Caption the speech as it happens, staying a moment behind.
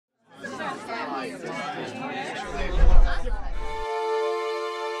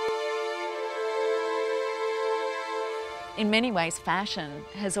In many ways, fashion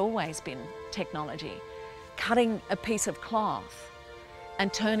has always been technology. Cutting a piece of cloth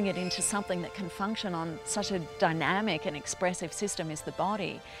and turning it into something that can function on such a dynamic and expressive system as the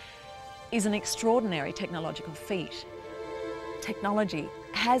body is an extraordinary technological feat. Technology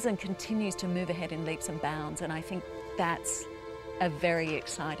has and continues to move ahead in leaps and bounds, and I think that's a very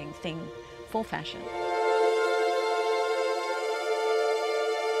exciting thing for fashion.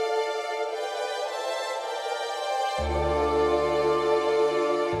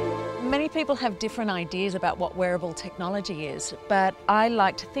 Many people have different ideas about what wearable technology is, but I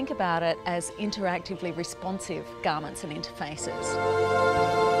like to think about it as interactively responsive garments and interfaces.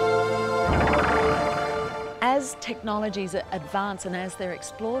 As technologies advance and as they're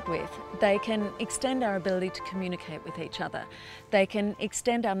explored with, they can extend our ability to communicate with each other. They can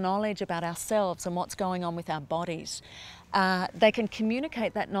extend our knowledge about ourselves and what's going on with our bodies. They can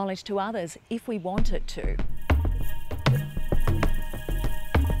communicate that knowledge to others if we want it to.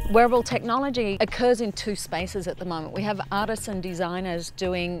 Wearable technology occurs in two spaces at the moment. We have artisan designers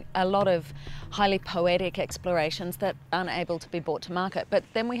doing a lot of highly poetic explorations that aren't able to be brought to market. But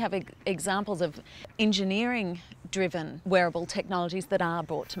then we have examples of engineering-driven wearable technologies that are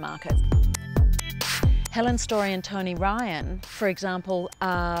brought to market. Helen Story and Tony Ryan, for example,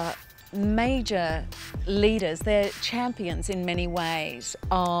 are major leaders. They're champions in many ways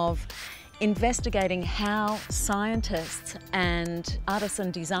of investigating how scientists and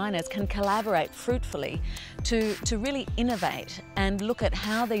artisan designers can collaborate fruitfully to really innovate and look at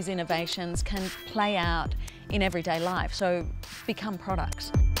how these innovations can play out in everyday life, so become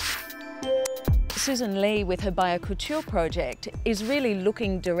products. Susan Lee, with her BioCouture project, is really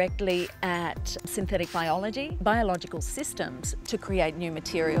looking directly at synthetic biology, biological systems to create new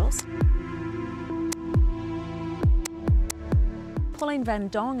materials. Pauline van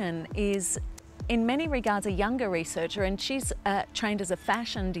Dongen is in many regards a younger researcher, and she's trained as a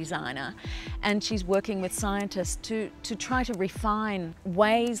fashion designer, and she's working with scientists to try to refine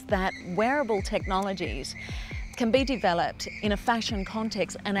ways that wearable technologies can be developed in a fashion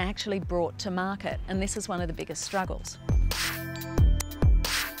context and actually brought to market, and this is one of the biggest struggles.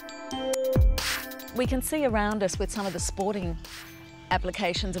 We can see around us with some of the sporting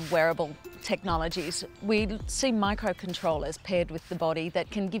applications of wearable technologies. We see microcontrollers paired with the body that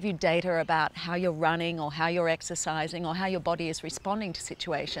can give you data about how you're running or how you're exercising or how your body is responding to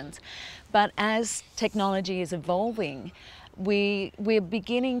situations. But as technology is evolving, we're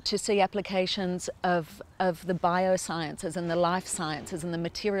beginning to see applications of the biosciences and the life sciences and the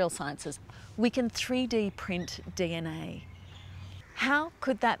material sciences. We can 3D print DNA. How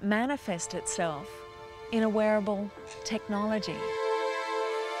could that manifest itself in a wearable technology?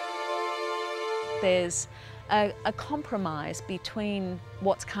 There's a compromise between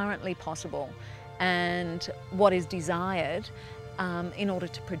what's currently possible and what is desired in order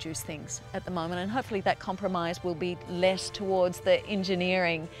to produce things at the moment, and hopefully that compromise will be less towards the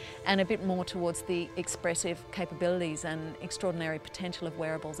engineering and a bit more towards the expressive capabilities and extraordinary potential of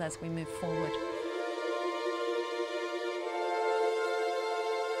wearables as we move forward.